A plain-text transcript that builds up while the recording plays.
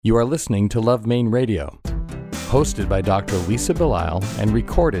You are listening to Love Maine Radio, hosted by Dr. Lisa Belisle and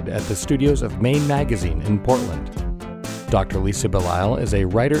recorded at the studios of Maine Magazine in Portland. Dr. Lisa Belisle is a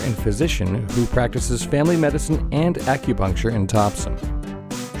writer and physician who practices family medicine and acupuncture in Topsom.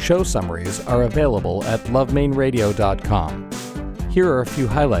 Show summaries are available at lovemaineradio.com. Here are a few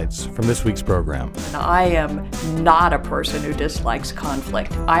highlights from this week's program. I am not a person who dislikes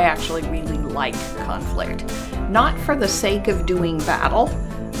conflict. I actually really like conflict. Not for the sake of doing battle,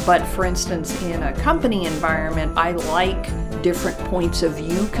 but for instance, in a company environment, I like different points of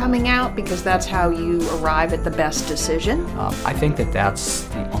view coming out because that's how you arrive at the best decision. I think that that's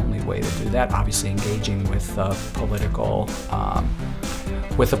the only way to do that. Obviously, engaging with the political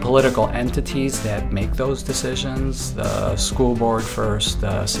entities that make those decisions, the school board first,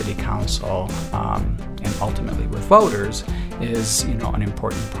 the city council, and ultimately with voters is, an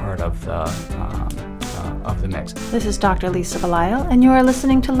important part of the mix. This is Dr. Lisa Belisle, and you are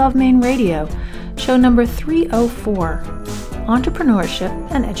listening to Love Maine Radio, show number 304, Entrepreneurship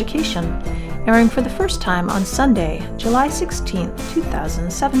and Education, airing for the first time on Sunday, July 16,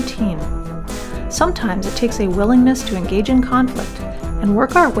 2017. Sometimes it takes a willingness to engage in conflict and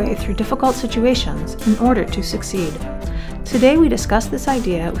work our way through difficult situations in order to succeed. Today we discuss this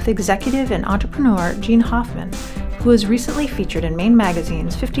idea with executive and entrepreneur Jean Hoffman, who was recently featured in Maine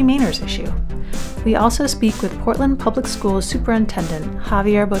Magazine's 50 Mainers issue. We also speak with Portland Public Schools Superintendent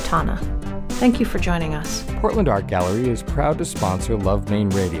Javier Botana. Thank you for joining us. Portland Art Gallery is proud to sponsor Love Maine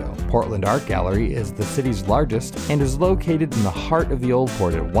Radio. Portland Art Gallery is the city's largest and is located in the heart of the Old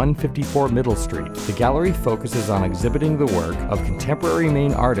Port at 154 Middle Street. The gallery focuses on exhibiting the work of contemporary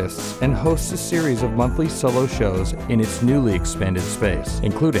Maine artists and hosts a series of monthly solo shows in its newly expanded space,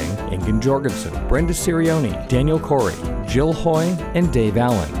 including Ingun Jorgensen, Brenda Sirioni, Daniel Corey, Jill Hoy, and Dave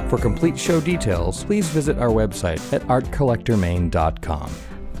Allen. For complete show details, please visit our website at artcollectormaine.com.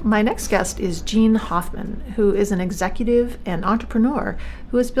 My next guest is Jean Hoffman, who is an executive and entrepreneur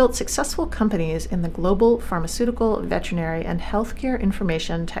who has built successful companies in the global pharmaceutical, veterinary, and healthcare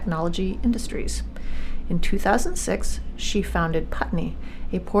information technology industries. In 2006, she founded Putney,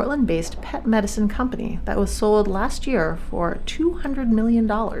 a Portland-based pet medicine company that was sold last year for $200 million.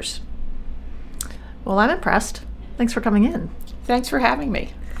 Well, I'm impressed. Thanks for coming in. Thanks for having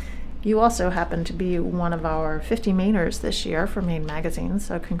me. You also happen to be one of our 50 Mainers this year for Maine Magazine,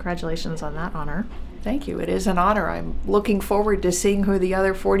 so congratulations on that honor. Thank you. It is an honor. I'm looking forward to seeing who the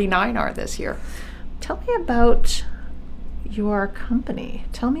other 49 are this year. Tell me about your company.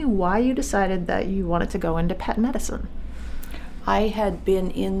 Tell me why you decided that you wanted to go into pet medicine. I had been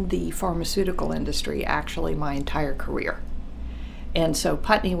in the pharmaceutical industry actually my entire career. And so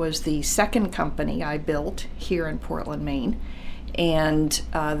Putney was the second company I built here in Portland, Maine. And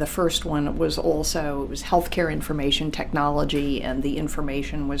the first one was healthcare information technology, and the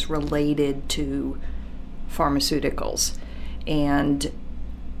information was related to pharmaceuticals. And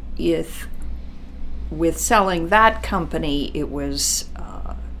with selling that company, it was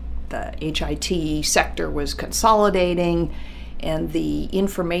the HIT sector was consolidating, and the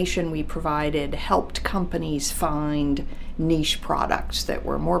information we provided helped companies find niche products that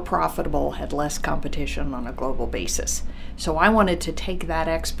were more profitable, had less competition on a global basis. So I wanted to take that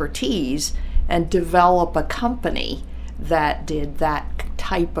expertise and develop a company that did that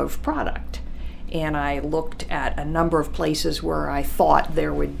type of product. And I looked at a number of places where I thought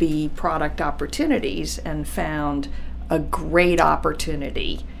there would be product opportunities and found a great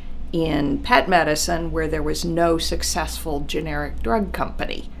opportunity in pet medicine where there was no successful generic drug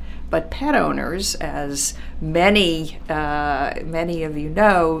company. But pet owners, as many of you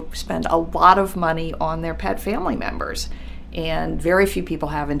know, spend a lot of money on their pet family members, and very few people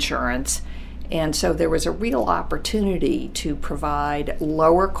have insurance. And so there was a real opportunity to provide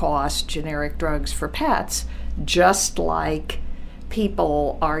lower cost generic drugs for pets, just like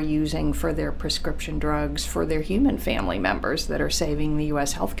people are using for their prescription drugs for their human family members that are saving the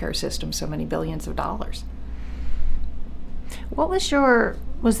U.S. healthcare system so many billions of dollars.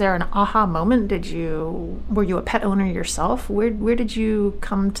 Was there an aha moment? Were you a pet owner yourself? Where did you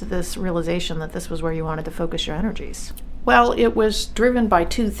come to this realization that this was where you wanted to focus your energies? Well, it was driven by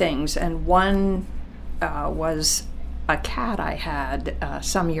two things, and one was a cat I had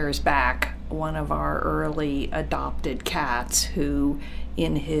some years back, one of our early adopted cats who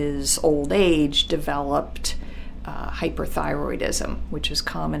in his old age developed hyperthyroidism, which is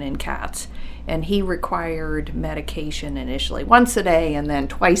common in cats. And he required medication initially once a day and then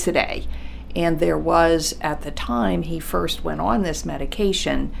twice a day. And there was, at the time he first went on this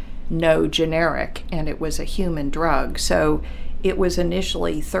medication, no generic, and it was a human drug. So it was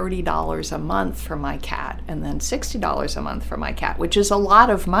initially $30 a month for my cat and then $60 a month for my cat, which is a lot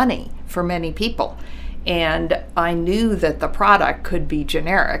of money for many people. And I knew that the product could be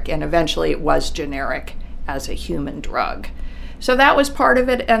generic, and eventually it was generic as a human drug. So that was part of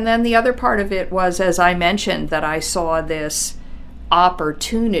it. And then the other part of it was, as I mentioned, that I saw this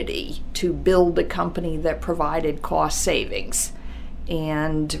opportunity to build a company that provided cost savings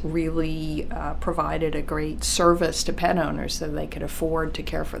and really provided a great service to pet owners so they could afford to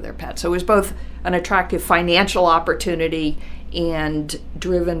care for their pets. So it was both an attractive financial opportunity and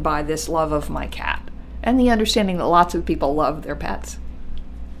driven by this love of my cat and the understanding that lots of people love their pets.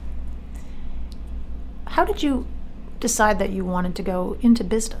 How did you decide that you wanted to go into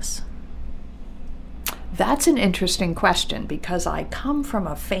business? That's an interesting question because I come from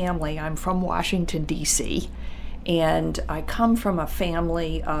a family, I'm from Washington, D.C., and I come from a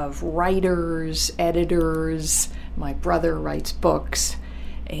family of writers, editors. My brother writes books,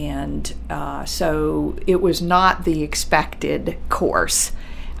 and so it was not the expected course.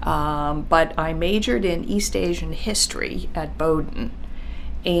 But I majored in East Asian history at Bowdoin,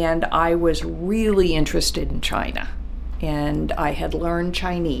 and I was really interested in China, and I had learned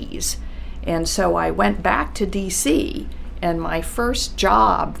Chinese. And so I went back to D.C., and my first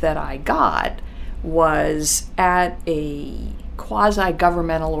job that I got was at a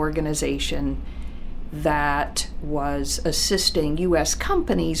quasi-governmental organization that was assisting U.S.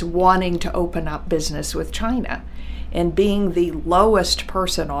 companies wanting to open up business with China. And being the lowest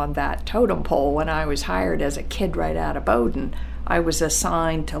person on that totem pole when I was hired as a kid right out of Bowdoin, I was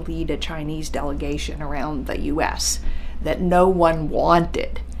assigned to lead a Chinese delegation around the U.S. that no one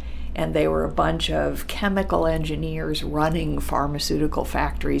wanted. And they were a bunch of chemical engineers running pharmaceutical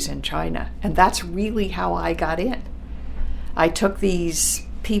factories in China. And that's really how I got in. I took these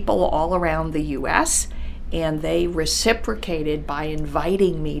people all around the U.S., and they reciprocated by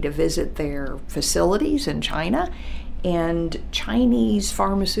inviting me to visit their facilities in China. And Chinese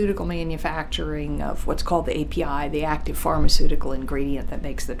pharmaceutical manufacturing of what's called the API, the active pharmaceutical ingredient that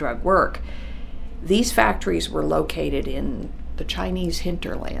makes the drug work, these factories were located in the Chinese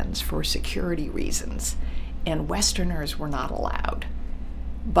hinterlands for security reasons, and Westerners were not allowed.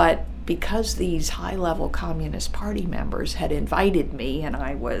 But because these high-level Communist Party members had invited me, and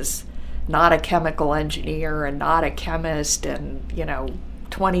I was not a chemical engineer and not a chemist and,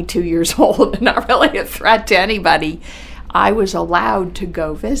 22 years old and not really a threat to anybody, I was allowed to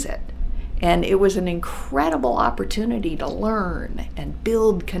go visit. And it was an incredible opportunity to learn and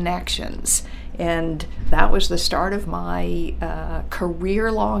build connections. And that was the start of my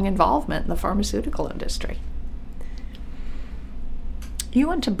career-long involvement in the pharmaceutical industry. You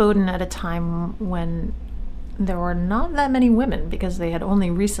went to Bowdoin at a time when there were not that many women because they had only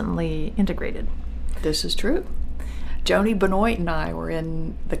recently integrated. This is true. Joni Benoit and I were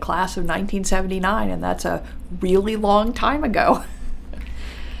in the class of 1979, and that's a really long time ago.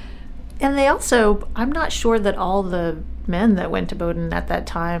 And they also, I'm not sure that all the men that went to Bowdoin at that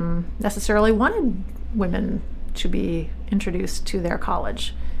time necessarily wanted women to be introduced to their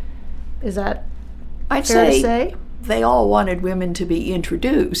college. Is that fair to say? They all wanted women to be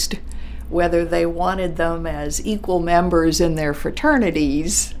introduced, whether they wanted them as equal members in their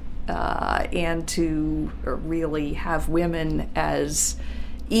fraternities and to really have women as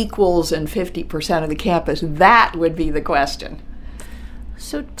equals in 50% of the campus. That would be the question.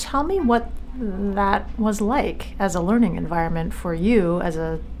 So tell me what that was like as a learning environment for you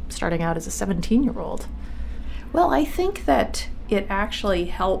starting out as a 17-year-old. Well, I think that it actually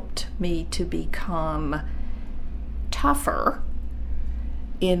helped me to become tougher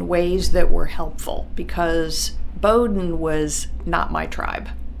in ways that were helpful because Bowdoin was not my tribe.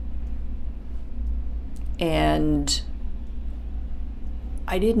 And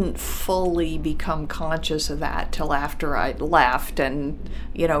I didn't fully become conscious of that till after I left. And,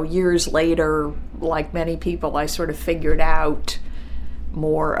 years later, like many people, I sort of figured out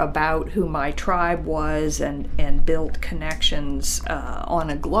more about who my tribe was and built connections on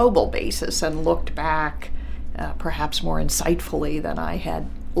a global basis and looked back perhaps more insightfully than I had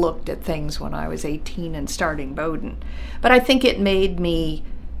looked at things when I was 18 and starting Bowdoin. But I think it made me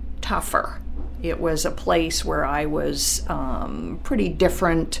tougher. It was a place where I was pretty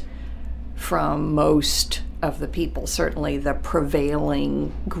different from most of the people, certainly the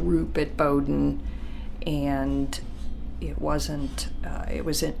prevailing group at Bowdoin, and it wasn't, it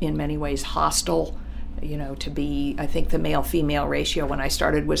was in many ways hostile, to be, I think the male-female ratio when I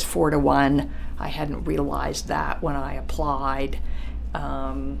started was 4-1. I hadn't realized that when I applied.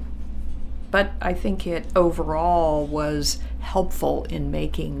 But I think it overall was helpful in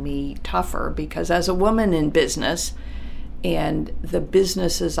making me tougher because as a woman in business, And the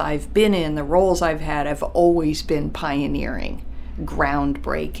businesses I've been in, the roles I've had, have always been pioneering,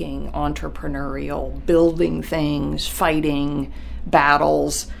 groundbreaking, entrepreneurial, building things, fighting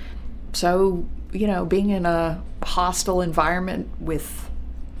battles. So, being in a hostile environment with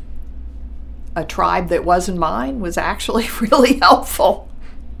a tribe that wasn't mine was actually really helpful.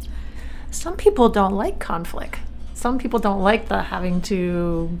 Some people don't like conflict. Some people don't like the having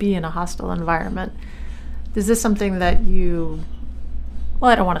to be in a hostile environment. Is this something that you,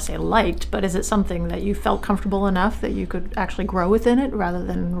 I don't want to say liked, but is it something that you felt comfortable enough that you could actually grow within it rather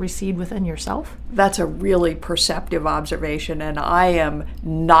than recede within yourself? That's a really perceptive observation, and I am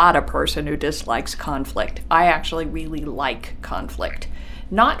not a person who dislikes conflict. I actually really like conflict.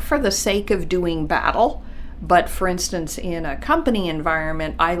 Not for the sake of doing battle, but for instance, in a company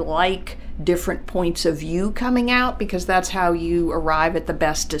environment, I like different points of view coming out because that's how you arrive at the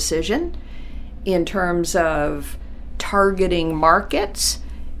best decision. In terms of targeting markets,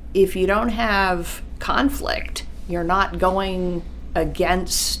 if you don't have conflict, you're not going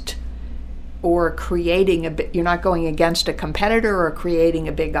against or you're not going against a competitor or creating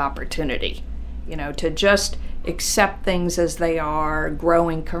a big opportunity. To just accept things as they are, grow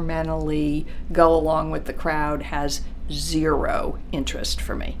incrementally, go along with the crowd has zero interest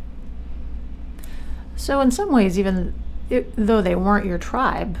for me. So in some ways, even though they weren't your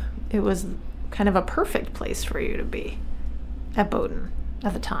tribe, it was kind of a perfect place for you to be at Bowdoin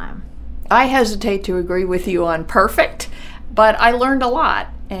at the time. I hesitate to agree with you on perfect, but I learned a lot.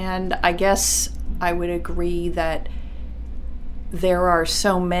 And I guess I would agree that there are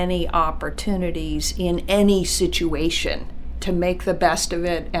so many opportunities in any situation to make the best of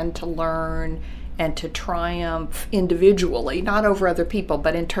it and to learn and to triumph individually, not over other people,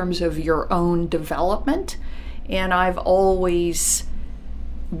 but in terms of your own development. And I've always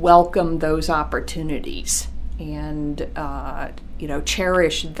welcomed those opportunities and,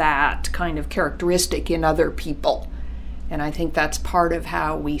 cherish that kind of characteristic in other people. And I think that's part of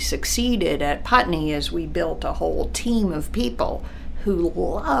how we succeeded at Putney, is we built a whole team of people who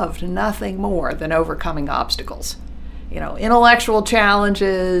loved nothing more than overcoming obstacles. Intellectual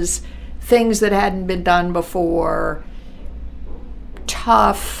challenges, things that hadn't been done before,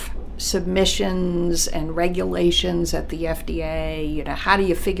 tough submissions and regulations at the FDA. How do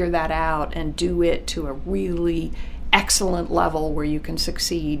you figure that out and do it to a really excellent level where you can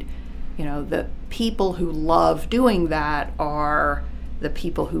succeed? The people who love doing that are the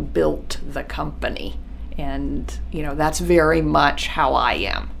people who built the company. And, that's very much how I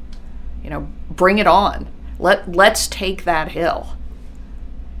am. Bring it on. Let's take that hill.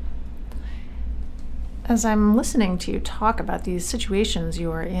 As I'm listening to you talk about these situations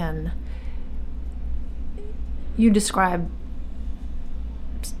you are in, you describe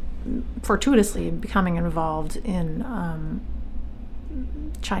fortuitously becoming involved in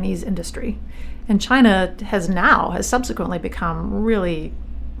Chinese industry. And China has subsequently become really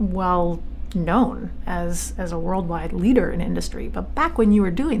well known as a worldwide leader in industry. But back when you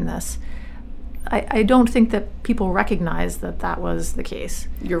were doing this, I don't think that people recognized that was the case.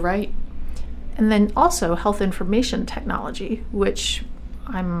 You're right. And then also health information technology, which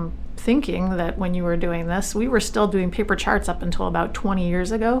I'm thinking that when you were doing this, we were still doing paper charts up until about 20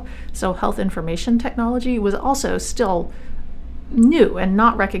 years ago. So health information technology was also still new and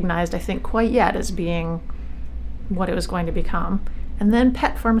not recognized, I think, quite yet as being what it was going to become. And then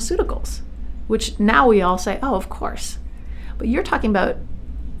pet pharmaceuticals, which now we all say, oh, of course. But you're talking about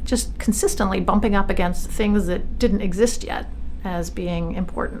just consistently bumping up against things that didn't exist yet as being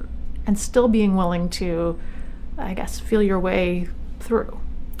important and still being willing to, I guess, feel your way through.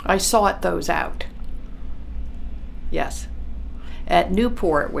 I sought those out. Yes. At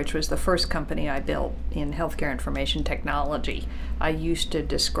Newport, which was the first company I built in healthcare information technology, I used to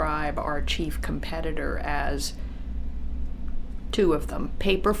describe our chief competitor as two of them,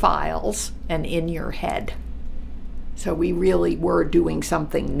 paper files and in your head. So we really were doing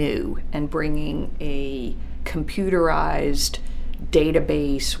something new and bringing a computerized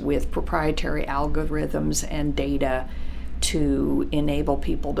database with proprietary algorithms and data to enable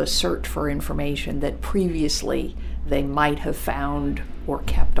people to search for information that previously they might have found or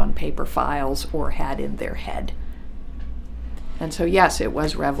kept on paper files or had in their head. And so, yes, it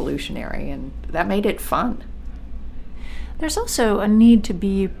was revolutionary, and that made it fun. There's also a need to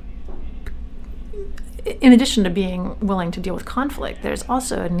be, in addition to being willing to deal with conflict, there's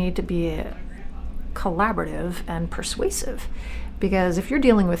also a need to be collaborative and persuasive. Because if you're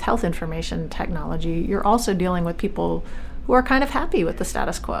dealing with health information technology, you're also dealing with people who are kind of happy with the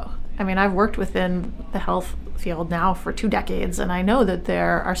status quo. I mean, I've worked within the health field now for 2 decades, and I know that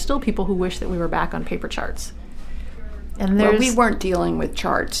there are still people who wish that we were back on paper charts. And well, we weren't dealing with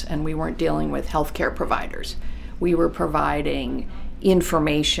charts, and we weren't dealing with healthcare providers. We were providing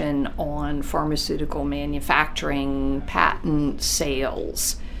information on pharmaceutical manufacturing, patent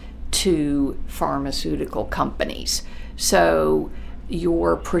sales to pharmaceutical companies. So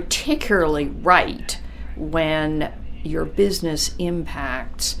you're particularly right when your business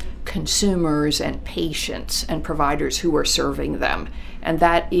impacts consumers and patients and providers who are serving them. And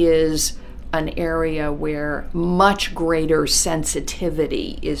that is an area where much greater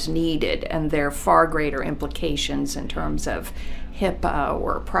sensitivity is needed, and there are far greater implications in terms of HIPAA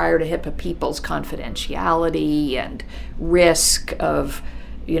or prior to HIPAA people's confidentiality and risk of,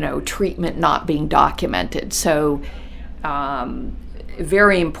 treatment not being documented. So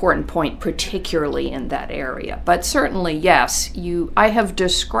very important point, particularly in that area. But certainly, yes, I have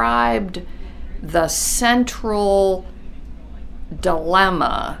described the central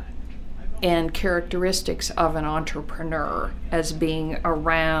dilemma and characteristics of an entrepreneur as being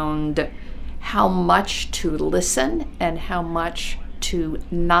around how much to listen and how much to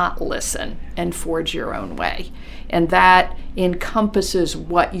not listen and forge your own way. And that encompasses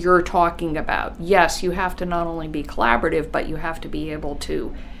what you're talking about. Yes, you have to not only be collaborative, but you have to be able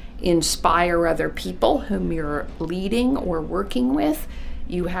to inspire other people whom you're leading or working with.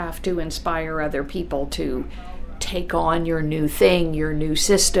 You have to inspire other people to take on your new thing, your new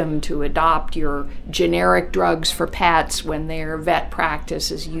system, to adopt your generic drugs for pets when their vet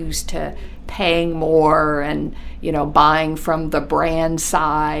practice is used to paying more and, buying from the brand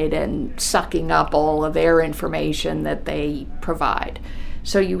side and sucking up all of their information that they provide.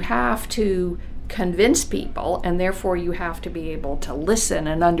 So you have to convince people, and therefore you have to be able to listen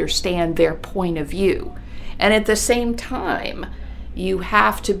and understand their point of view. And at the same time, you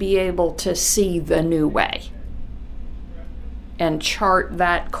have to be able to see the new way and chart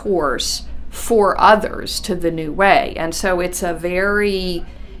that course for others to the new way. And so it's a very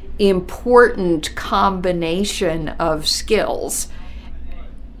important combination of skills.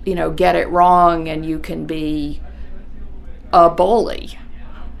 Get it wrong and you can be a bully.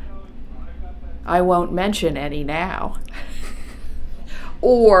 I won't mention any now.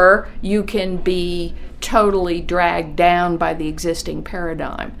 Or you can be totally dragged down by the existing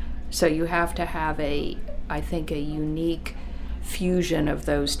paradigm. So you have to have a unique fusion of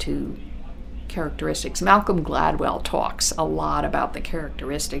those two characteristics. Malcolm Gladwell talks a lot about the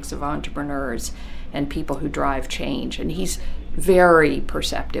characteristics of entrepreneurs and people who drive change, and he's very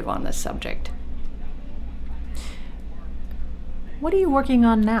perceptive on this subject. What are you working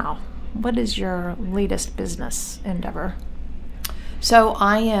on now? What is your latest business endeavor? So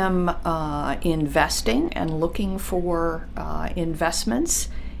I am investing and looking for investments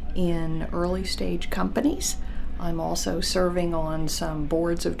in early stage companies. I'm also serving on some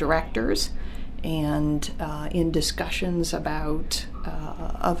boards of directors and in discussions about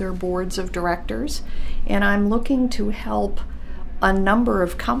other boards of directors. And I'm looking to help a number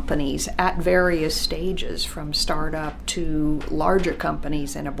of companies at various stages, from startup to larger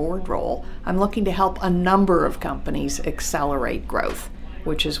companies in a board role. I'm looking to help a number of companies accelerate growth,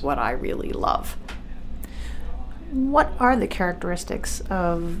 which is what I really love. What are the characteristics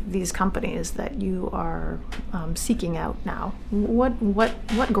of these companies that you are seeking out now?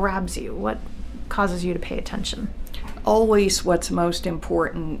 What grabs you? What causes you to pay attention? Always what's most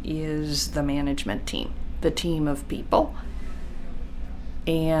important is the management team, the team of people.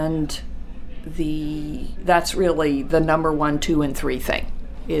 And that's really the number 1, 2, and 3 thing,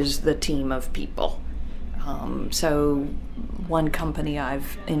 is the team of people. So one company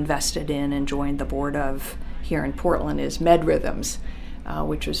I've invested in and joined the board of here in Portland is MedRhythms,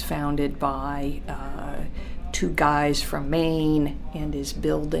 which was founded by 2 guys from Maine and is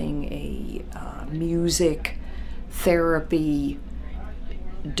building a music therapy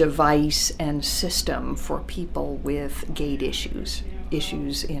device and system for people with gait issues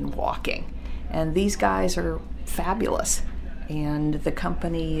in walking. And these guys are fabulous. And the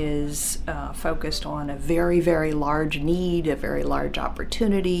company is focused on a very, very large need, a very large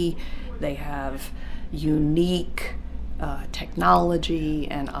opportunity. They have unique technology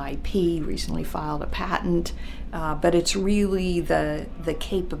and IP, recently filed a patent, but it's really the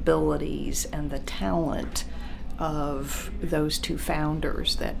capabilities and the talent of those 2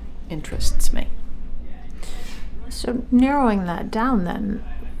 founders that interests me. So narrowing that down then,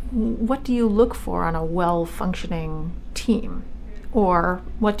 what do you look for on a well-functioning team? Or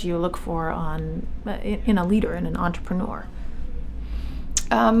what do you look for in a leader, in an entrepreneur?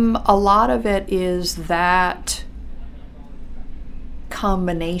 A lot of it is that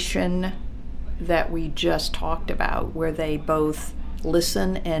combination that we just talked about, where they both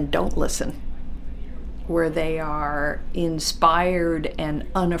listen and don't listen. where they are inspired and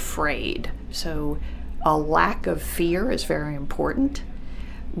unafraid. So a lack of fear is very important,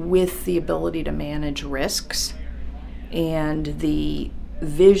 with the ability to manage risks and the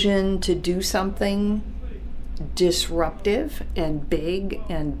vision to do something disruptive and big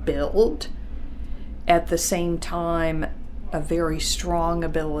and build. At the same time, a very strong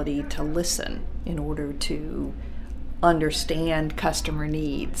ability to listen in order to understand customer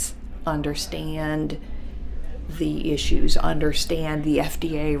needs, understand the issues, understand the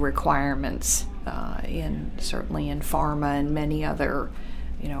FDA requirements, certainly in pharma and many other,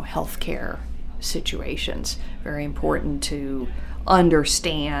 healthcare situations. Very important to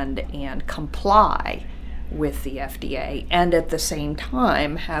understand and comply with the FDA, and at the same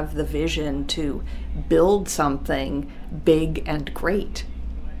time have the vision to build something big and great.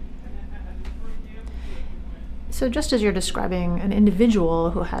 So just as you're describing an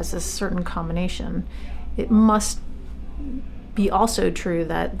individual who has this certain combination, it must be also true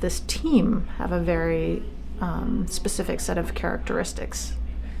that this team have a very specific set of characteristics.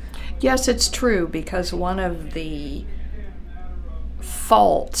 Yes, it's true, because one of the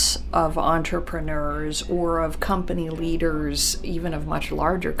faults of entrepreneurs or of company leaders, even of much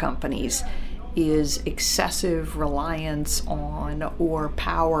larger companies, is excessive reliance on or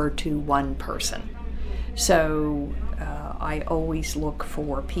power to one person. So I always look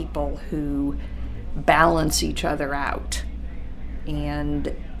for people who balance each other out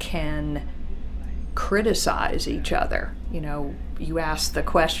and can criticize each other. You asked the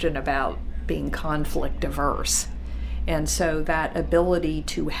question about being conflict averse. And so that ability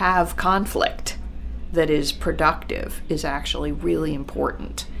to have conflict that is productive is actually really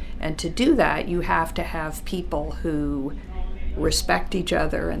important. And to do that, you have to have people who respect each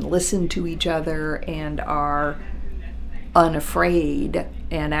other and listen to each other and are unafraid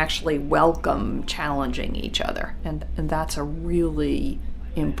and actually welcome challenging each other. And that's a really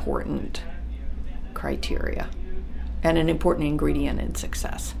important criteria and an important ingredient in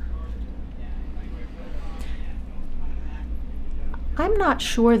success. I'm not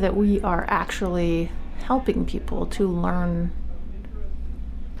sure that we are actually helping people to learn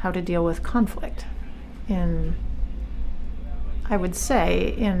how to deal with conflict I would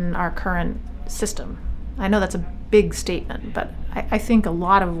say, in our current system. I know that's a big statement, but I think a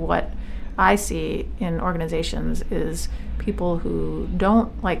lot of what I see in organizations is people who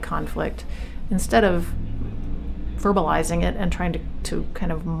don't like conflict, instead of verbalizing it and trying to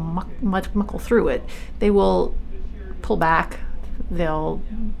kind of muckle through it, they will pull back, they'll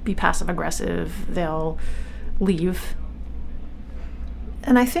be passive aggressive, they'll leave.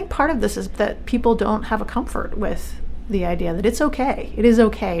 And I think part of this is that people don't have a comfort with the idea that it's okay. It is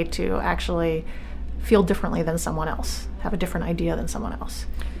okay to actually feel differently than someone else, have a different idea than someone else.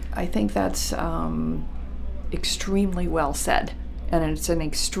 I think that's extremely well said, and it's an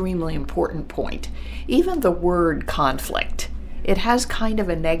extremely important point. Even the word conflict, it has kind of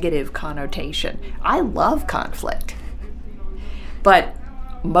a negative connotation. I love conflict, but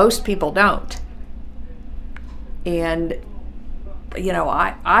most people don't. And,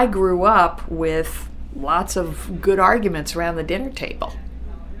 I grew up with lots of good arguments around the dinner table.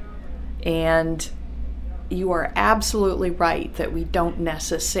 And you are absolutely right that we don't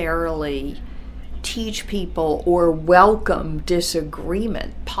necessarily teach people or welcome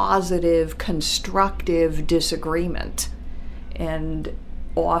disagreement, positive, constructive disagreement. And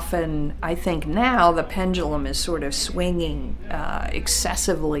often, I think now, the pendulum is sort of swinging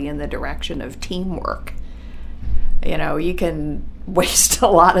excessively in the direction of teamwork. You can waste a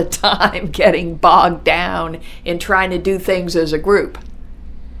lot of time getting bogged down in trying to do things as a group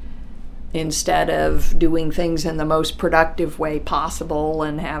instead of doing things in the most productive way possible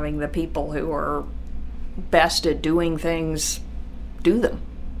and having the people who are best at doing things do them.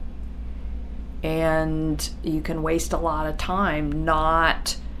 And you can waste a lot of time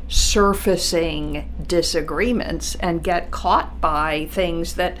not surfacing disagreements and get caught by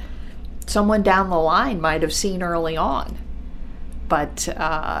things that someone down the line might have seen early on, but,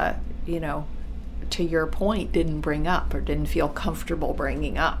 to your point, didn't bring up or didn't feel comfortable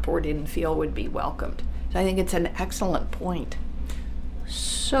bringing up or didn't feel would be welcomed. So I think it's an excellent point.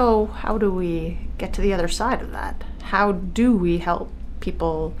 So how do we get to the other side of that? How do we help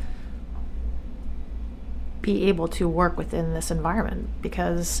people be able to work within this environment?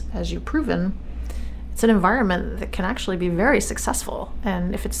 Because, as you've proven, it's an environment that can actually be very successful.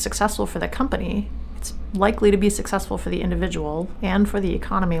 And if it's successful for the company, it's likely to be successful for the individual and for the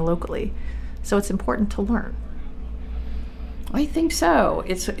economy locally. So it's important to learn. I think so.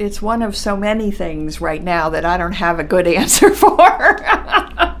 It's one of so many things right now that I don't have a good answer for.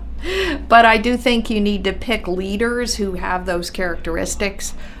 But I do think you need to pick leaders who have those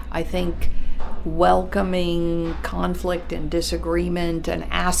characteristics. I think welcoming conflict and disagreement and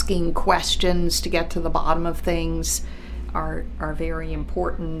asking questions to get to the bottom of things are very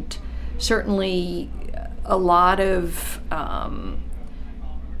important. Certainly, a lot of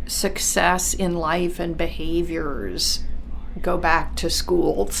success in life and behaviors go back to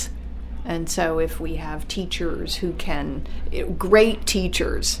schools. And so if we have teachers who can, great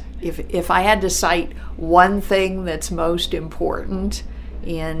teachers, if I had to cite one thing that's most important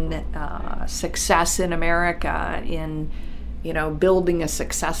in success in America, in building a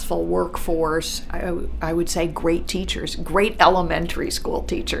successful workforce, I would say great teachers, great elementary school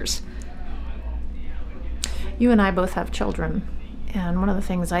teachers. You and I both have children, and one of the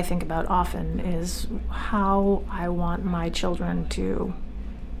things I think about often is how I want my children to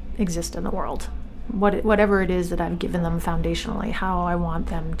exist in the world. Whatever it is that I've given them foundationally, how I want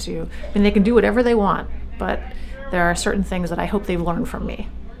them to, and they can do whatever they want, but there are certain things that I hope they've learned from me.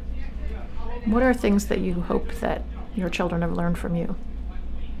 What are things that you hope that your children have learned from you?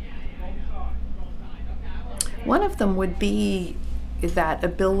 One of them would be that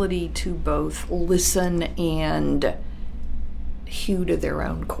ability to both listen and hew to their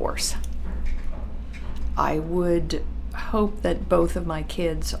own course. I would hope that both of my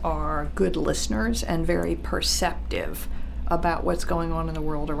kids are good listeners and very perceptive about what's going on in the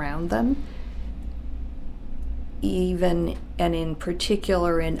world around them, even and in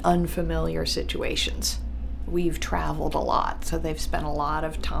particular in unfamiliar situations. We've traveled a lot, so they've spent a lot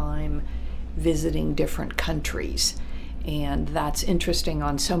of time visiting different countries, and that's interesting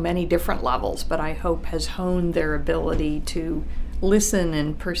on so many different levels, but I hope has honed their ability to listen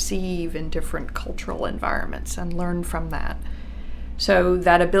and perceive in different cultural environments and learn from that. So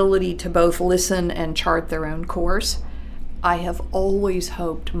that ability to both listen and chart their own course, I have always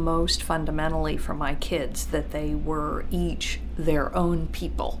hoped most fundamentally for my kids that they were each their own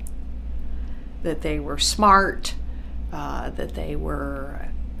people, that they were smart, that they were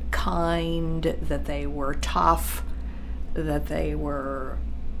kind, that they were tough, that they were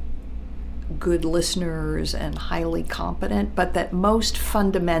good listeners and highly competent, but that most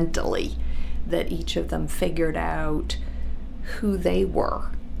fundamentally that each of them figured out who they were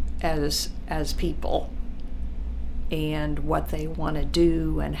as people and what they want to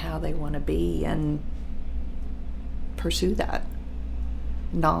do and how they want to be, and pursue that,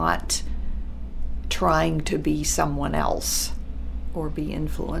 not trying to be someone else or be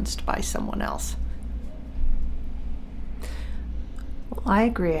influenced by someone else. Well, I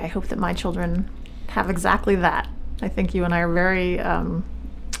agree. I hope that my children have exactly that. I think you and I are very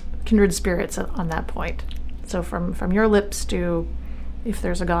kindred spirits on that point. So from your lips to, if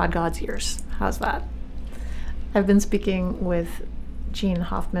there's a God, God's ears. How's that? I've been speaking with Jean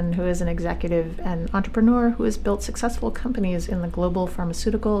Hoffman, who is an executive and entrepreneur who has built successful companies in the global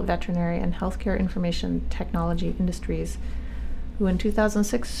pharmaceutical, veterinary, and healthcare information technology industries, who in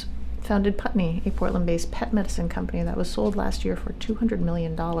 2006 founded Putney, a Portland-based pet medicine company that was sold last year for $200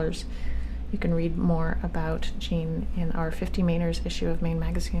 million. You can read more about Jean in our 50 Mainers issue of Maine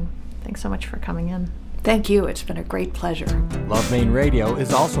Magazine. Thanks so much for coming in. Thank you. It's been a great pleasure. Love Maine Radio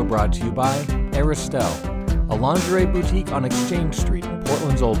is also brought to you by Aristelle, a lingerie boutique on Exchange Street in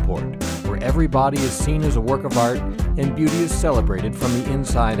Portland's Old Port, where every body is seen as a work of art and beauty is celebrated from the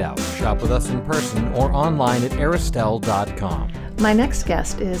inside out. Shop with us in person or online at aristelle.com. My next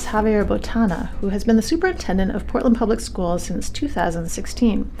guest is Javier Botana, who has been the superintendent of Portland Public Schools since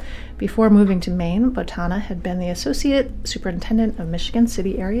 2016. Before moving to Maine, Botana had been the associate superintendent of Michigan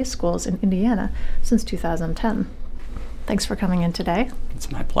City area schools in Indiana since 2010. Thanks for coming in today. It's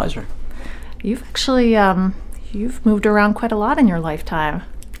my pleasure. You've actually, you've moved around quite a lot in your lifetime.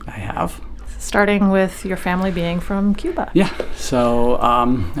 I have. Starting with your family being from Cuba. Yeah, so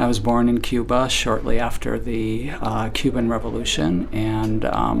I was born in Cuba shortly after the Cuban Revolution, and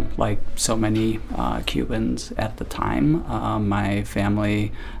like so many Cubans at the time, my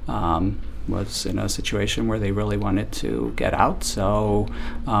family was in a situation where they really wanted to get out, so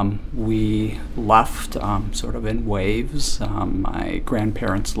we left sort of in waves. My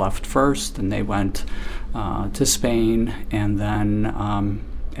grandparents left first, and they went to Spain, and then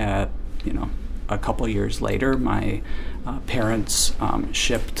at a couple years later, my parents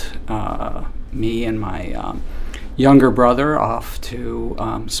shipped me and my younger brother off to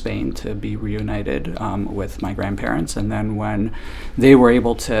Spain to be reunited with my grandparents. And then when they were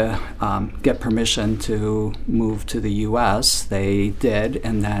able to get permission to move to the U.S., they did.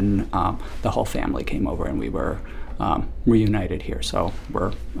 And then the whole family came over, and we were reunited here. So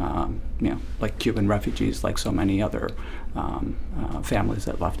we're like Cuban refugees, like so many other families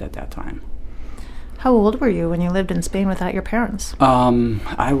that left at that time. How old were you when you lived in Spain without your parents?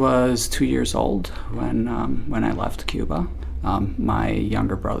 I was 2 years old when I left Cuba. My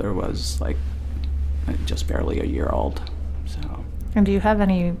younger brother was like just barely a year old. So. And do you have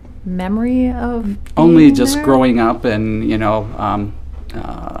any memory of only just there? Growing up and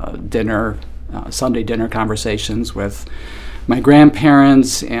Sunday dinner conversations with my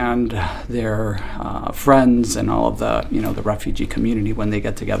grandparents and their friends and all of the the refugee community when they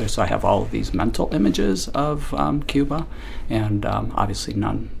get together. So I have all of these mental images of Cuba, and obviously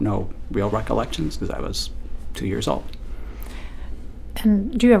no real recollections because I was 2 years old.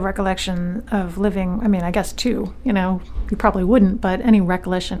 And do you have recollection of living? I mean, I guess two. You probably wouldn't, but any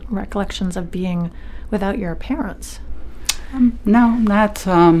recollections of being without your parents? No, not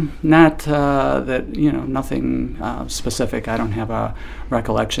that. Nothing specific. I don't have a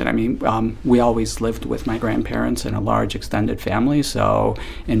recollection. I mean, we always lived with my grandparents in a large extended family. So,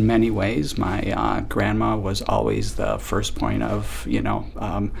 in many ways, my grandma was always the first point of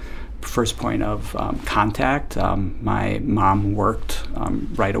contact. My mom worked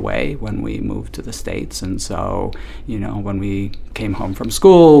right away when we moved to the States, and so when we came home from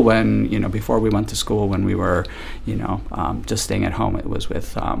school, before we went to school, when we were just staying at home, it was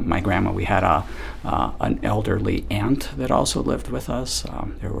with my grandma. We had an elderly aunt that also lived with us.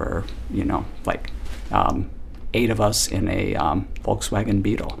 There were 8 of us in a Volkswagen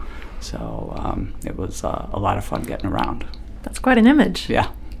Beetle, so it was a lot of fun getting around. That's quite an image. Yeah.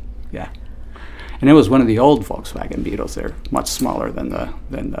 And it was one of the old Volkswagen Beetles. They're much smaller than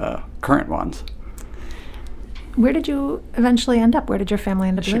the current ones. Where did you eventually end up? Where did your family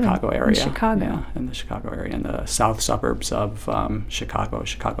end up living? Chicago area. In Chicago. Yeah, in the Chicago area, in the south suburbs of Chicago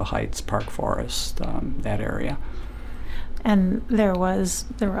Heights, Park Forest, that area. And there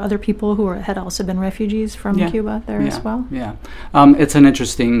were other people who had also been refugees from Cuba there as well? Yeah. It's an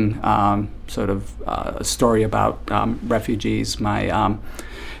interesting story about refugees. My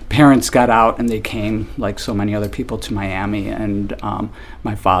parents got out and they came, like so many other people, to Miami, and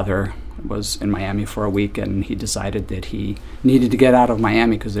my father was in Miami for a week, and he decided that he needed to get out of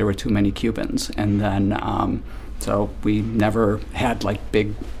Miami because there were too many Cubans. And then so we never had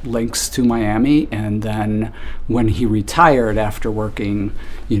big links to Miami. And then when he retired after working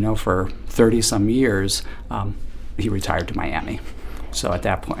for 30 some years, he retired to Miami. So at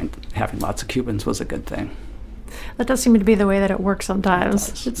that point, having lots of Cubans was a good thing. That does seem to be the way that it works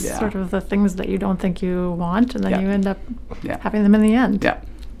sometimes. It's Yeah. sort of the things that you don't think you want, and then Yeah. you end up Yeah. having them in the end. Yeah.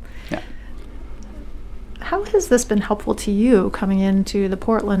 How has this been helpful to you coming into the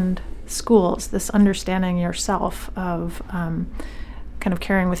Portland schools, this understanding yourself of kind of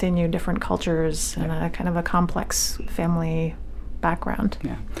carrying within you different cultures and a kind of a complex family background?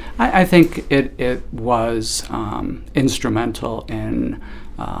 Yeah, I think it was instrumental in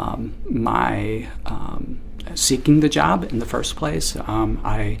my seeking the job in the first place.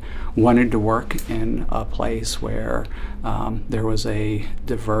 I wanted to work in a place where there was a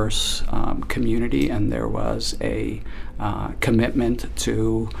diverse community, and there was a commitment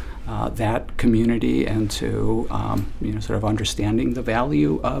to that community, and to sort of understanding the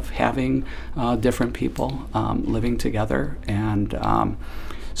value of having different people living together. And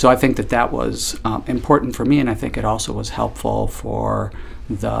so I think that was important for me, and I think it also was helpful for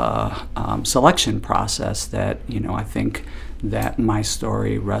the selection process. That I think that my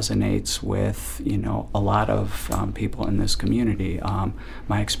story resonates with a lot of people in this community.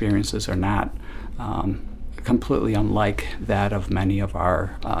 My experiences are not completely unlike that of many of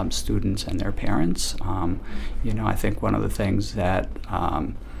our students and their parents. I think one of the things that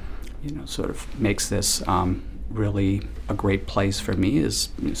sort of makes this really a great place for me is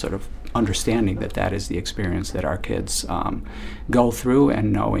sort of understanding that is the experience that our kids go through,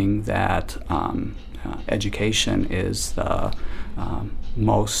 and knowing that education is the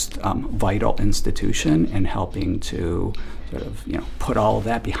most vital institution in helping to sort of put all of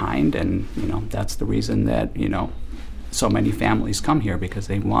that behind. And that's the reason that so many families come here, because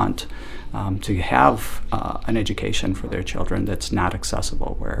they want to have an education for their children that's not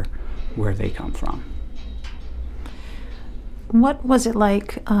accessible where they come from. What was it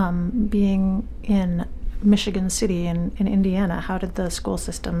like being in Michigan City in Indiana? How did the school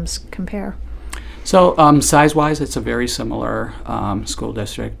systems compare? So size-wise, it's a very similar school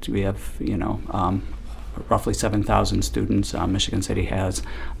district. We have, roughly 7,000 students. Michigan City has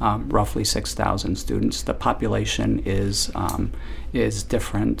roughly 6,000 students. The population is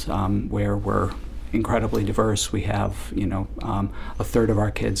different, where we're incredibly diverse. We have, a third of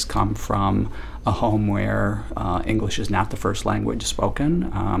our kids come from a home where English is not the first language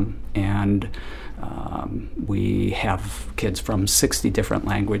spoken, and we have kids from 60 different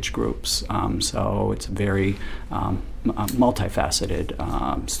language groups, so it's a very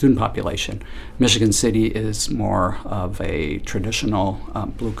multifaceted student population. Michigan City is more of a traditional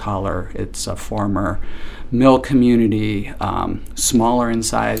blue-collar. It's a former mill community, smaller in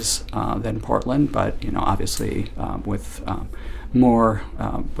size than Portland, but obviously with more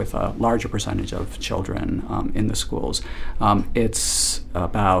with a larger percentage of children in the schools. It's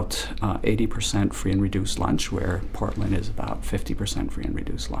about 80% free and reduced lunch, where Portland is about 50% free and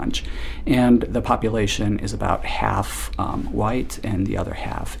reduced lunch. And the population is about half white and the other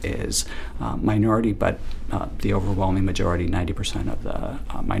half is minority, but the overwhelming majority, 90% of the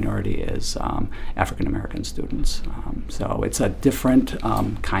minority, is African American students. So it's a different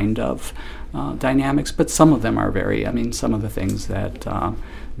kind of dynamics, but some of them are some of the things that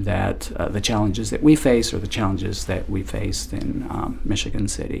the challenges that we face, or the challenges that we faced in Michigan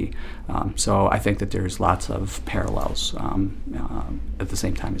City. So I think that there's lots of parallels at the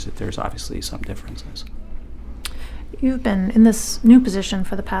same time as that there's obviously some differences. You've been in this new position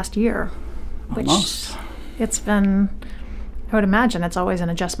for the past year, which Almost. It's been, I would imagine it's always an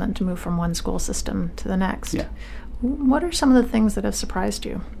adjustment to move from one school system to the next. Yeah. What are some of the things that have surprised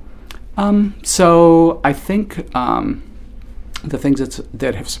you? So I think the things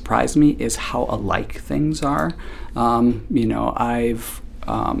that have surprised me is how alike things are. I've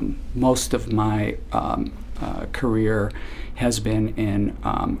most of my career has been in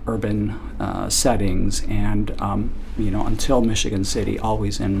urban settings, and until Michigan City,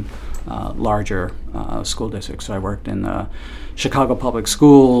 always in larger school districts. So I worked in the Chicago Public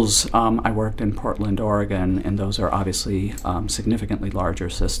Schools, I worked in Portland, Oregon, and those are obviously significantly larger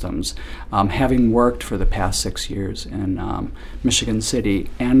systems. Having worked for the past 6 years in Michigan City,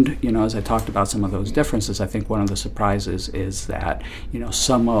 and as I talked about some of those differences, I think one of the surprises is that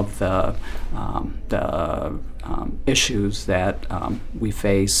some of the issues that we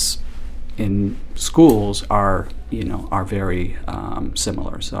face in schools are very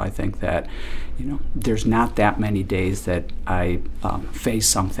similar. So I think that there's not that many days that I face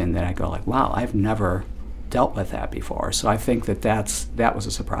something that I go like, wow, I've never dealt with that before. So I think that was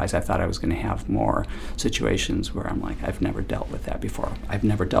a surprise. I thought I was going to have more situations where I'm like, I've never dealt with that before. I've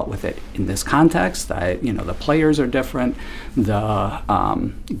never dealt with it in this context. The players are different.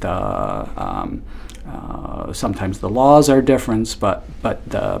 Sometimes the laws are different, but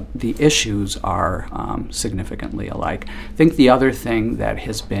the issues are significantly alike. I think the other thing that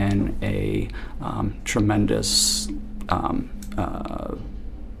has been a tremendous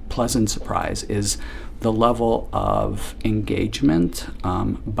pleasant surprise is the level of engagement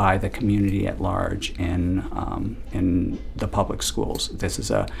by the community at large in the public schools. This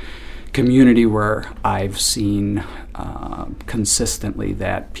is a community where I've seen consistently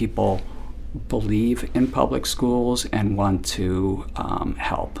that people believe in public schools and want to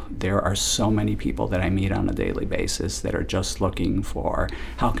help. There are so many people that I meet on a daily basis that are just looking for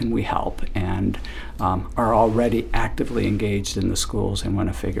how can we help, and are already actively engaged in the schools and want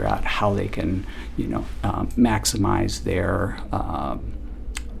to figure out how they can maximize their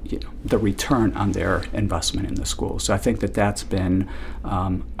the return on their investment in the school. So I think that's been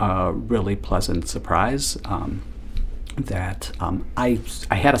a really pleasant surprise. That I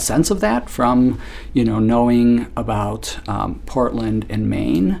had a sense of that from knowing about Portland and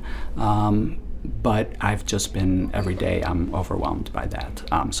Maine, but I've just been every day I'm overwhelmed by that.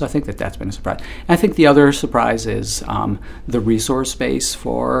 So I think that's been a surprise. And I think the other surprise is the resource base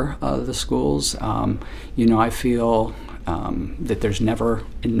for the schools. I feel that there's never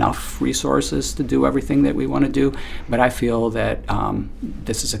enough resources to do everything that we want to do, but I feel that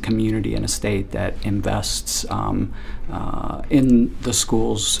this is a community and a state that invests in the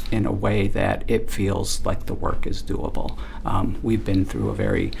schools in a way that it feels like the work is doable. We've been through a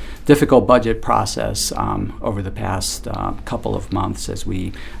very difficult budget process over the past couple of months as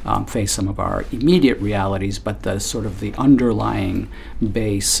we face some of our immediate realities, but the sort of the underlying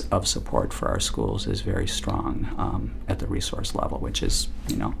base of support for our schools is very strong at the resource level, which is,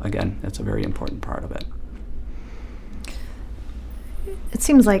 again, that's a very important part of it. It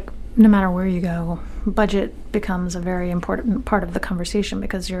seems like no matter where you go, budget becomes a very important part of the conversation,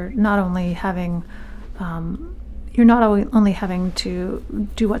 because you're not only having to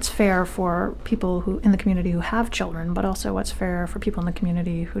do what's fair for people who in the community who have children, but also what's fair for people in the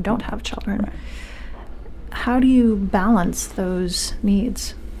community who don't have children. Right. How do you balance those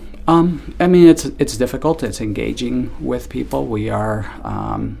needs? It's difficult. It's engaging with people. We are,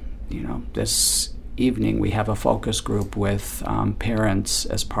 this evening we have a focus group with parents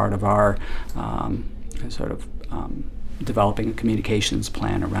as part of our developing a communications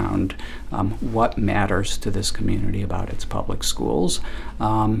plan around what matters to this community about its public schools.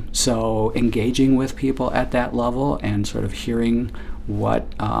 So engaging with people at that level and sort of hearing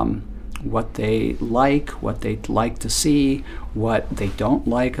what they like, what they'd like to see, what they don't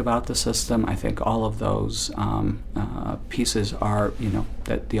like about the system. I think all of those pieces are,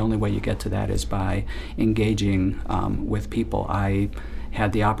 that the only way you get to that is by engaging with people. I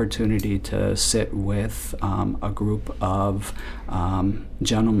had the opportunity to sit with a group of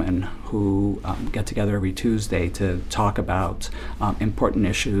gentlemen who get together every Tuesday to talk about important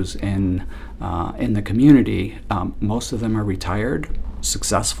issues in the community. Most of them are retired,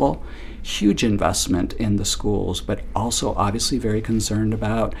 successful, huge investment in the schools, but also obviously very concerned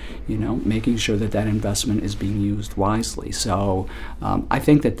about, making sure that that investment is being used wisely. So I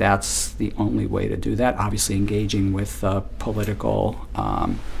think that that's the only way to do that. Obviously, engaging with political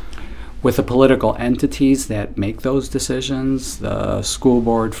entities that make those decisions, the school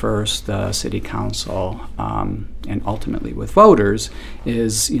board first, the city council, and ultimately with voters,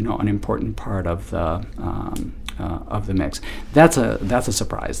 is an important part of the mix. That's a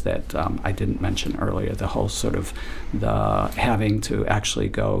surprise that I didn't mention earlier. The whole sort of the having to actually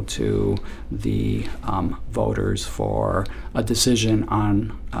go to the voters for a decision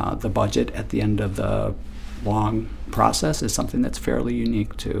on the budget at the end of the long process is something that's fairly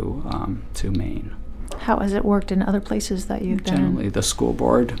unique to Maine. How has it worked in other places that you've been in? Generally, the school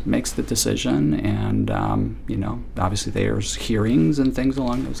board makes the decision, and obviously there's hearings and things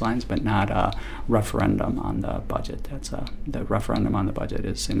along those lines, but not a referendum on the budget. The referendum on the budget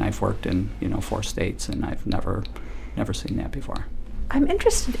is, and I've worked in 4 states, and I've never seen that before. I'm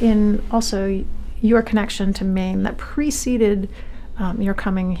interested in also your connection to Maine that preceded your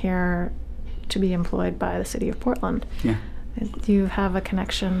coming here to be employed by the city of Portland. Yeah. You have a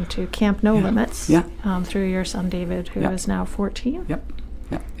connection to Camp No Limits through your son David, who is now 14. Yep.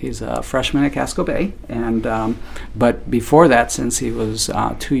 He's a freshman at Casco Bay, and but before that, since he was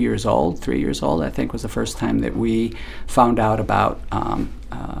 3 years old, I think was the first time that we found out about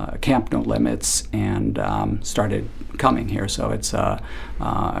Camp No Limits and started coming here. So it's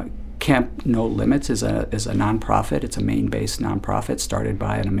Camp No Limits is a nonprofit. It's a Maine-based nonprofit started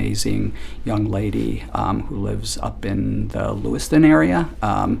by an amazing young lady who lives up in the Lewiston area,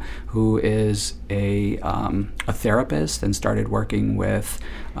 who is a therapist and started working with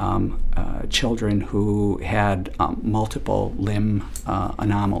children who had multiple limb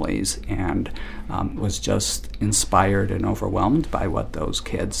anomalies, and was just inspired and overwhelmed by what those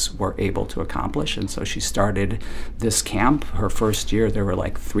kids were able to accomplish. And so she started this camp. Her first year, there were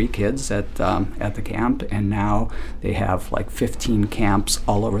like 3 kids at the camp, and now they have like 15 camps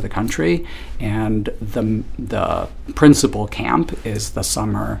all over the country. And the principal camp is the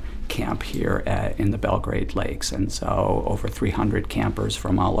summer camp here in the Belgrade Lakes, and so over 300 campers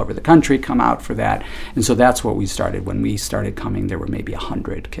from all over the country come out for that. And so that's what we started. When we started coming, there were maybe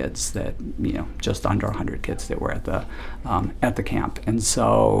 100 kids that, just under 100 kids that were at the camp. And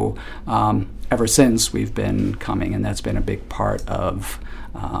so ever since, we've been coming, and that's been a big part of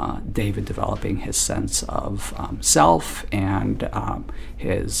David developing his sense of self and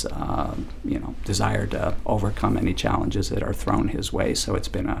his desire to overcome any challenges that are thrown his way. So it's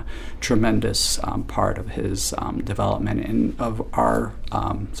been a tremendous part of his development and of our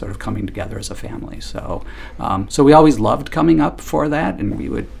sort of coming together as a family. So we always loved coming up for that, and we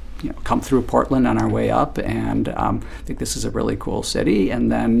would come through Portland on our way up, and I think this is a really cool city. And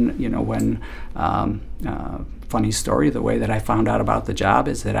then when funny story, the way that I found out about the job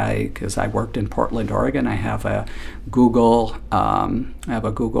is that because I worked in Portland, Oregon, I have a Google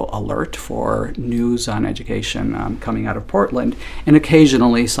alert for news on education coming out of Portland, and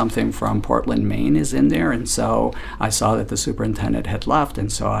occasionally something from Portland, Maine is in there. And so I saw that the superintendent had left,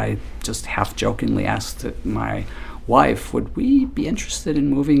 and so I just half-jokingly asked my wife, would we be interested in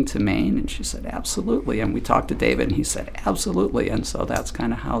moving to Maine? And she said, absolutely. And we talked to David, and he said, absolutely. And so that's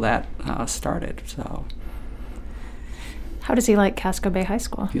kind of how that started. So. How does he like Casco Bay High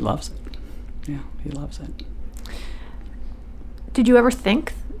School? He loves it. Yeah, he loves it. Did you ever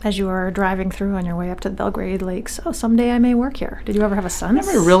think, as you were driving through on your way up to the Belgrade Lakes, someday I may work here? Did you ever have a sense?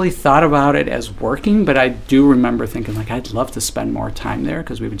 I never really thought about it as working, but I do remember thinking, I'd love to spend more time there,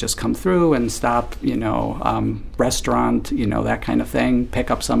 because we would just come through and stop, restaurant, that kind of thing, pick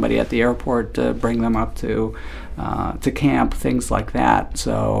up somebody at the airport to bring them up to camp, things like that.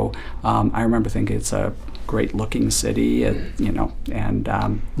 So I remember thinking it's a great looking city,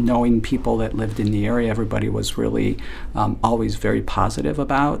 and knowing people that lived in the area, everybody was really always very positive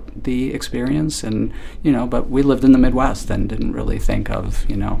about the experience. And, but we lived in the Midwest and didn't really think of,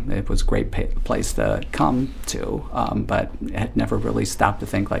 it was a great place to come to, but had never really stopped to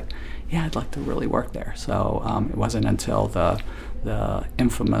think like, yeah, I'd like to really work there. So it wasn't until the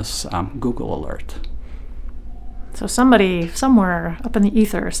infamous Google alert. So somebody somewhere up in the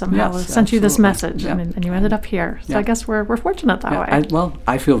ether somehow sent you this message, and you ended up here. So I guess we're fortunate that way.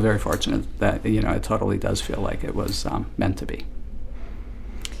 I feel very fortunate that it totally does feel like it was meant to be.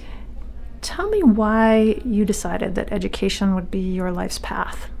 Tell me why you decided that education would be your life's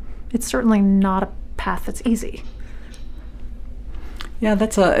path. It's certainly not a path that's easy. Yeah,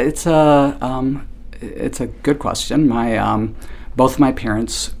 it's a good question. Both my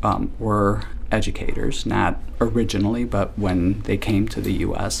parents were educators, not originally, but when they came to the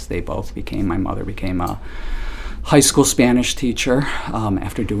U.S., my mother became a high school Spanish teacher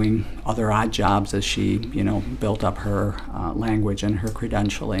after doing other odd jobs as she, built up her language and her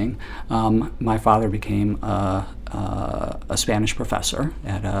credentialing. My father became a Spanish professor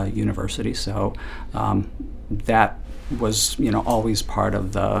at a university, so that was, always part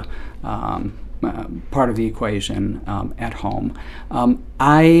of the equation at home.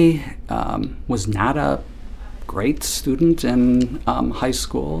 I was not a great student in high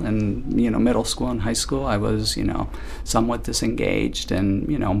school and middle school and high school. I was somewhat disengaged and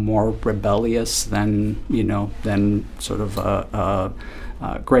more rebellious than sort of a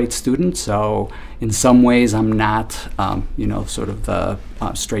great student. So in some ways I'm not sort of the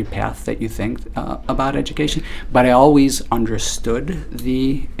straight path that you think about education, but I always understood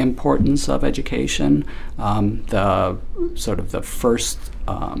the importance of education. The sort of the first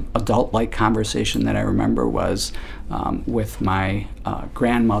adult-like conversation that I remember was with my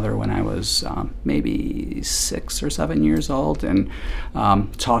grandmother when I was maybe 6 or 7 years old, and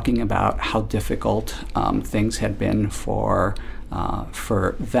talking about how difficult things had been for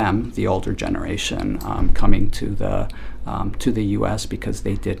them, the older generation, coming to the U.S. because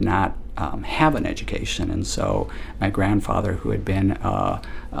they did not have an education. And so my grandfather, who had been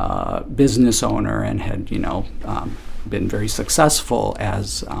a business owner and had been very successful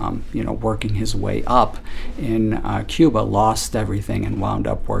as working his way up in Cuba, lost everything and wound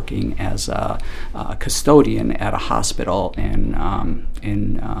up working as a custodian at a hospital in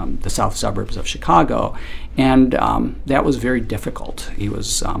the south suburbs of Chicago, and that was very difficult. He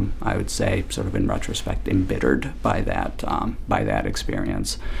was, I would say, sort of in retrospect, embittered by that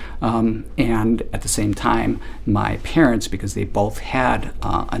experience. And at the same time, my parents, because they both had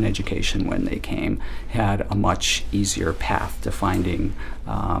an education when they came, had a much easier path to finding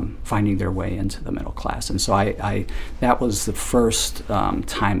their way into the middle class. And so I that was the first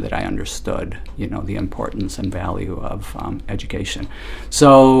time that I understood, the importance and value of education.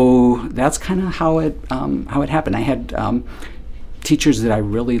 So that's kind of how it happened. I had teachers that I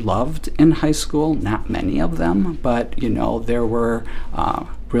really loved in high school, not many of them, but there were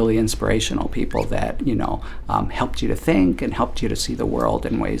really inspirational people that helped you to think and helped you to see the world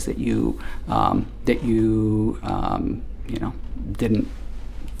in ways that you didn't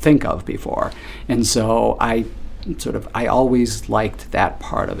think of before. And so I always liked that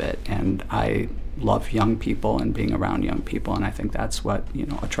part of it, and I love young people and being around young people, and I think that's what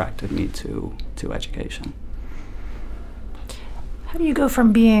attracted me to education. How do you go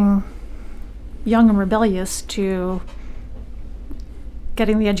from being young and rebellious to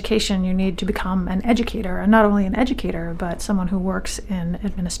getting the education you need to become an educator, and not only an educator, but someone who works in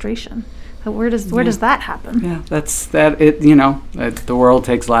administration? Where does that happen? Yeah, that's that. The world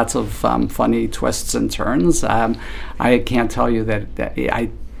takes lots of funny twists and turns. I can't tell you that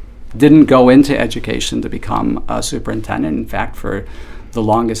I didn't go into education to become a superintendent. In fact, for the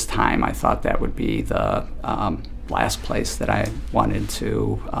longest time, I thought that would be the last place that I wanted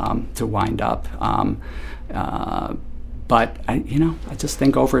to wind up. But I just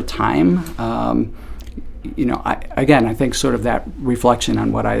think over time, I think sort of that reflection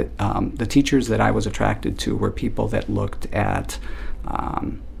on what the teachers that I was attracted to were people that looked at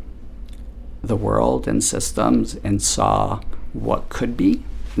the world and systems and saw what could be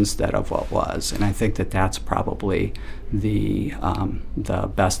instead of what was. And I think that that's probably the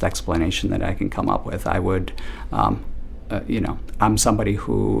best explanation that I can come up with. I would, I'm somebody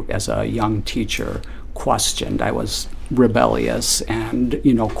who, as a young teacher, questioned. I was rebellious and,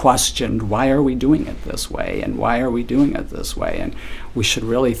 questioned, why are we doing it this way? And why are we doing it this way? And we should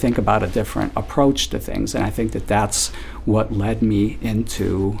really think about a different approach to things. And I think that that's what led me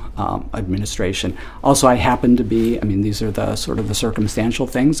into administration. Also, I happen to be, these are the sort of the circumstantial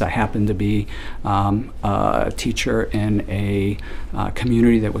things. I happen to be a teacher in a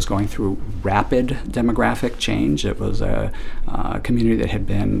community that was going through rapid demographic change. It was a community that had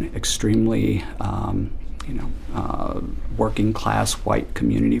been extremely working class white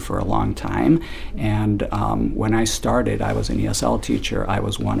community for a long time. And when I started, I was an ESL teacher. I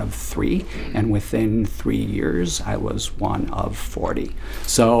was one of 3, and within 3 years, I was one of 40.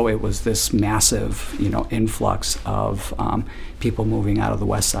 So it was this massive, influx of people moving out of the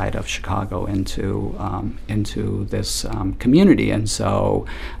west side of Chicago into this community. And so,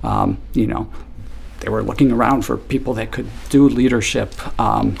 they were looking around for people that could do leadership,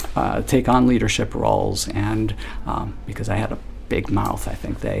 take on leadership roles, and because I had a big mouth, I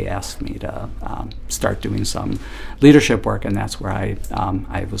think they asked me to start doing some leadership work, and that's where I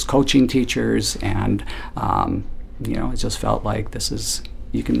was coaching teachers, and it just felt like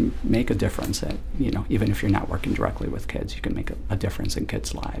you can make a difference at, even if you're not working directly with kids, you can make a difference in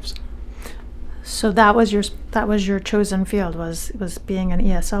kids' lives. So that was your chosen field, was being an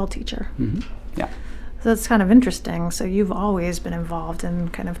ESL teacher. Mm-hmm. Yeah. So that's kind of interesting. So you've always been involved in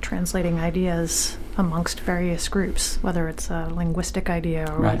kind of translating ideas amongst various groups, whether it's a linguistic idea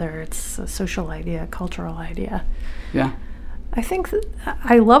or right. whether it's a social idea, cultural idea. Yeah.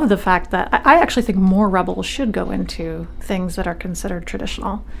 I love the fact that I actually think more rebels should go into things that are considered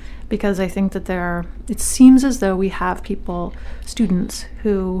traditional, because I think that it seems as though we have students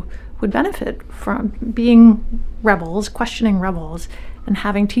who would benefit from being rebels, questioning rebels, and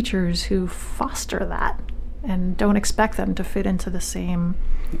having teachers who foster that and don't expect them to fit into the same.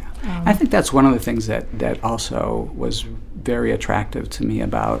 I think that's one of the things that also was very attractive to me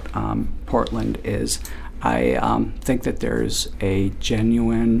about Portland is I think that there's a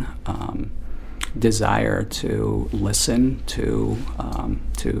genuine desire to listen to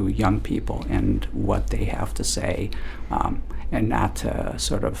young people and what they have to say, and not to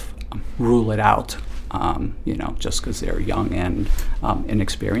sort of rule it out, just because they're young and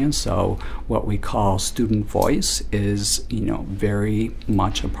inexperienced. So what we call student voice is, very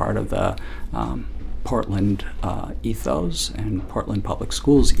much a part of the Portland ethos and Portland Public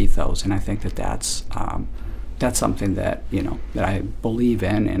Schools ethos, and I think that's something that that I believe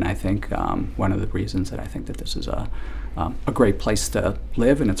in, and I think one of the reasons that I think that this is a great place to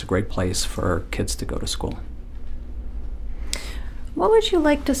live, and it's a great place for kids to go to school. What would you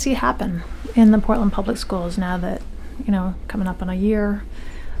like to see happen in the Portland Public Schools now that, coming up on a year,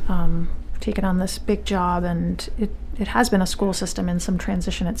 taking on this big job, and it has been a school system in some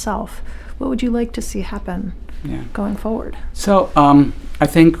transition itself? What would you like to see happen going forward? So I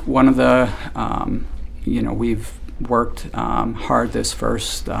think one of the, we've worked hard this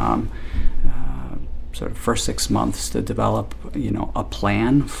first 6 months to develop, a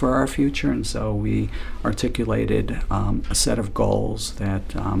plan for our future. And so we articulated a set of goals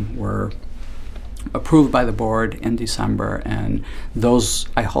that were approved by the board in December, and those,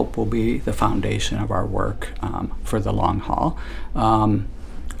 I hope, will be the foundation of our work for the long haul.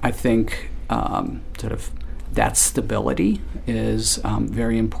 I think that stability is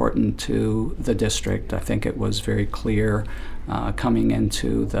very important to the district. I think it was very clear coming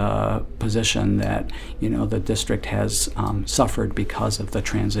into the position that the district has suffered because of the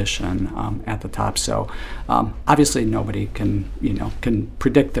transition at the top. So obviously nobody can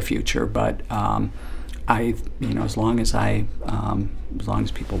predict the future, but as long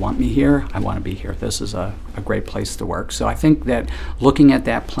as people want me here, I want to be here. This is a great place to work. So I think that looking at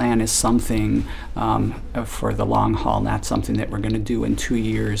that plan is something for the long haul, not something that we're going to do in 2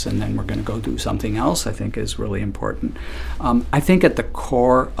 years and then we're going to go do something else, I think is really important. I think at the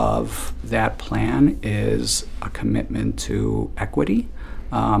core of that plan is a commitment to equity.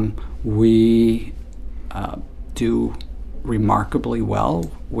 We do remarkably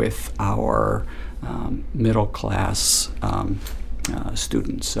well with our middle class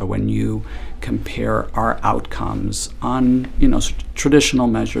students. So when you compare our outcomes on traditional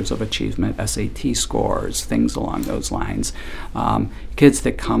measures of achievement, SAT scores, things along those lines, kids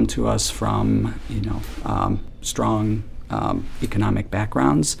that come to us from strong economic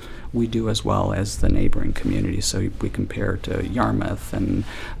backgrounds, we do as well as the neighboring communities. So we compare to Yarmouth and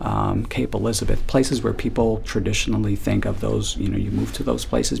Cape Elizabeth, places where people traditionally think of those, you move to those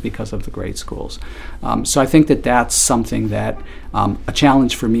places because of the great schools. So I think that that's something that a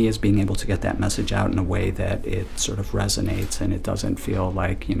challenge for me is being able to get that message out in a way that it sort of resonates and it doesn't feel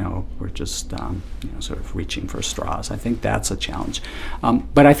like, we're just, sort of reaching for straws. I think that's a challenge.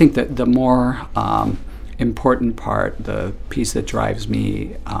 But I think that the more important part, the piece that drives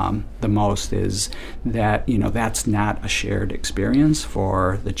me the most is that, that's not a shared experience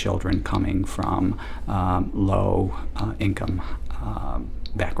for the children coming from low income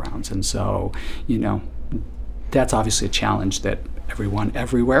backgrounds. And so, that's obviously a challenge that everyone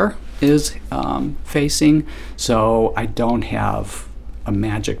everywhere is facing. So I don't have a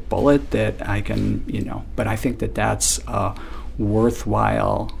magic bullet that I can, but I think that that's a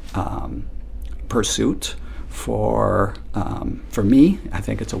worthwhile pursuit for me. I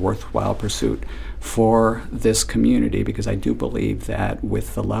think it's a worthwhile pursuit for this community, because I do believe that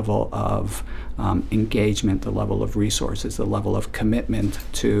with the level of engagement, the level of resources, the level of commitment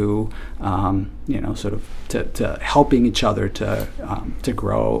to sort of to helping each other to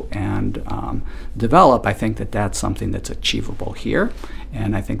grow and develop, I think that that's something that's achievable here,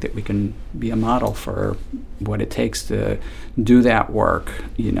 and I think that we can be a model for what it takes to do that work,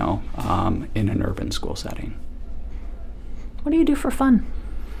 in an urban school setting. What do you do for fun?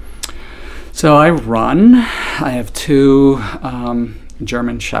 So I run. I have 2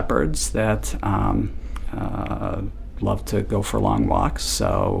 German Shepherds that love to go for long walks,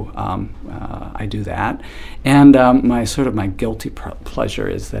 so I do that. And my guilty pleasure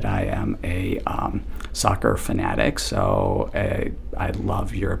is that I am a soccer fanatic, so I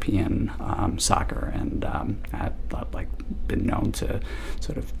love European soccer, and I've been known to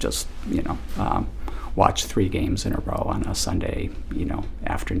sort of just watch 3 games in a row on a Sunday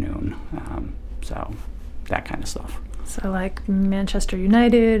afternoon, so that kind of stuff. So like Manchester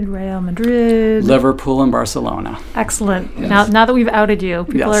United, Real Madrid, Liverpool, and Barcelona. Excellent. Yes. Now that we've outed you,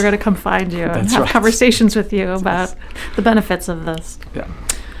 people Yes. are going to come find you and That's have right. conversations with you about the benefits of this. Yeah.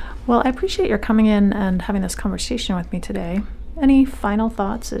 Well, I appreciate your coming in and having this conversation with me today. Any final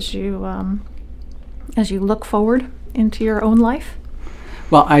thoughts as you look forward into your own life?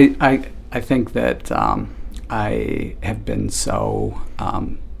 Well, I think that I have been so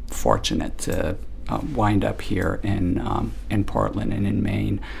fortunate to wind up here in Portland and in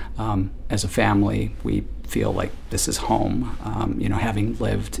Maine. As a family, we feel like this is home. Having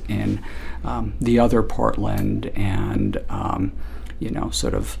lived in the other Portland and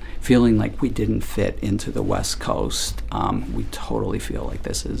sort of feeling like we didn't fit into the West Coast, we totally feel like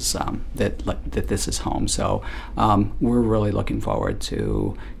this is that this is home. So we're really looking forward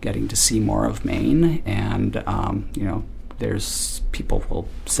to getting to see more of Maine, and there's people will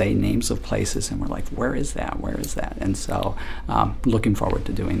say names of places, and we're like, where is that? And so looking forward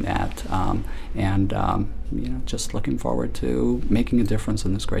to doing that, and just looking forward to making a difference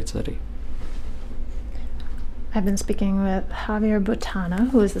in this great city. I've been speaking with Javier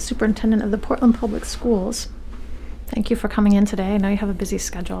Botana, who is the superintendent of the Portland Public Schools. Thank you for coming in today. I know you have a busy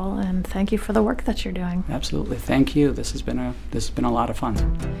schedule, and thank you for the work that you're doing. Absolutely. Thank you. This has been a lot of fun.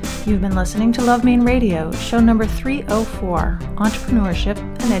 You've been listening to Love Maine Radio, show number 304, Entrepreneurship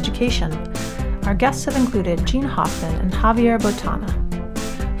and Education. Our guests have included Jean Hoffman and Javier Botana.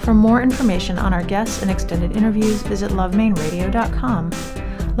 For more information on our guests and extended interviews, visit lovemaineradio.com.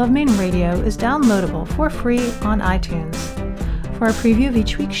 Love Maine Radio is downloadable for free on iTunes. For a preview of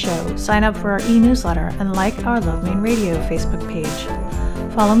each week's show, sign up for our e-newsletter and like our Love Maine Radio Facebook page.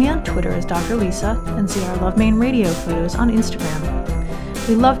 Follow me on Twitter as Dr. Lisa and see our Love Maine Radio photos on Instagram.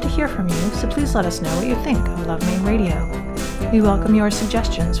 We love to hear from you, so please let us know what you think of Love Maine Radio. We welcome your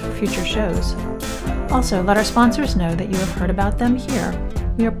suggestions for future shows. Also, let our sponsors know that you have heard about them here.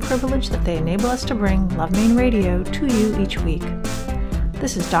 We are privileged that they enable us to bring Love Maine Radio to you each week.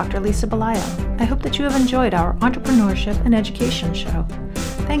 This is Dr. Lisa Belisle. I hope that you have enjoyed our entrepreneurship and education show.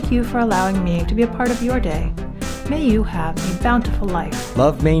 Thank you for allowing me to be a part of your day. May you have a bountiful life.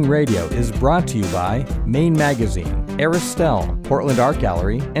 Love Maine Radio is brought to you by Maine Magazine, Aristelle, Portland Art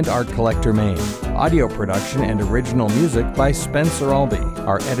Gallery, and Art Collector Maine. Audio production and original music by Spencer Albee.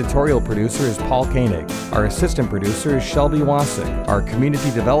 Our editorial producer is Paul Koenig. Our assistant producer is Shelby Wasick. Our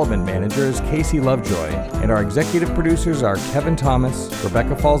community development manager is Casey Lovejoy. And our executive producers are Kevin Thomas,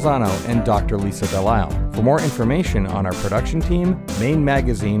 Rebecca Falzano, and Dr. Lisa Belisle. For more information on our production team, Maine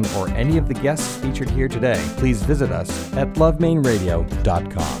Magazine, or any of the guests featured here today, please visit us at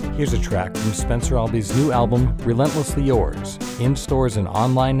lovemaineradio.com. Here's a track from Spencer Albee's new album, Relentlessly Yours. in stores and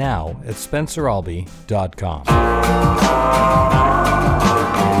online now at spenceralby.com.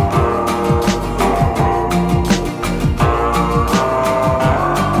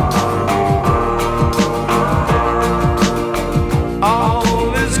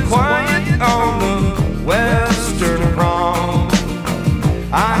 All is quiet on the western front.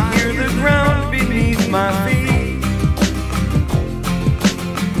 I hear the ground beneath my